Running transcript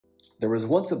There was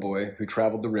once a boy who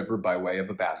traveled the river by way of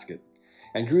a basket,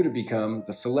 and grew to become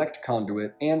the select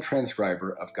conduit and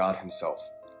transcriber of God himself.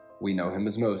 We know him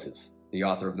as Moses, the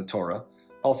author of the Torah,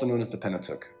 also known as the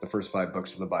Pentateuch, the first 5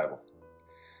 books of the Bible.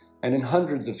 And in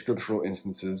hundreds of scriptural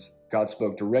instances, God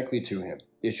spoke directly to him,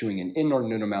 issuing an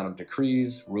inordinate amount of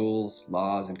decrees, rules,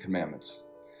 laws, and commandments.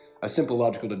 A simple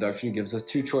logical deduction gives us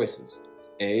 2 choices.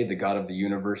 A, the God of the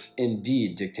universe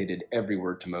indeed dictated every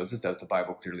word to Moses, as the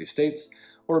Bible clearly states,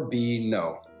 or B,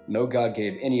 no God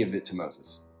gave any of it to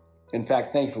Moses. In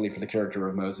fact, thankfully for the character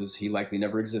of Moses, he likely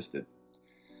never existed.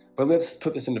 But let's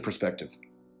put this into perspective.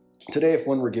 Today, if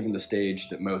one were given the stage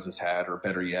that Moses had, or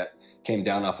better yet, came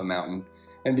down off a mountain,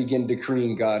 and began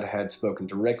decreeing God had spoken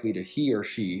directly to he or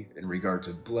she in regard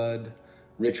to blood,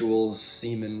 rituals,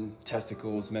 semen,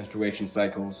 testicles, menstruation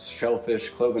cycles, shellfish,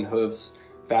 cloven hooves,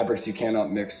 fabrics you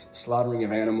cannot mix, slaughtering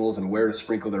of animals, and where to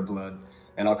sprinkle their blood,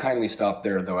 and I'll kindly stop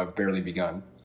there, though I've barely begun.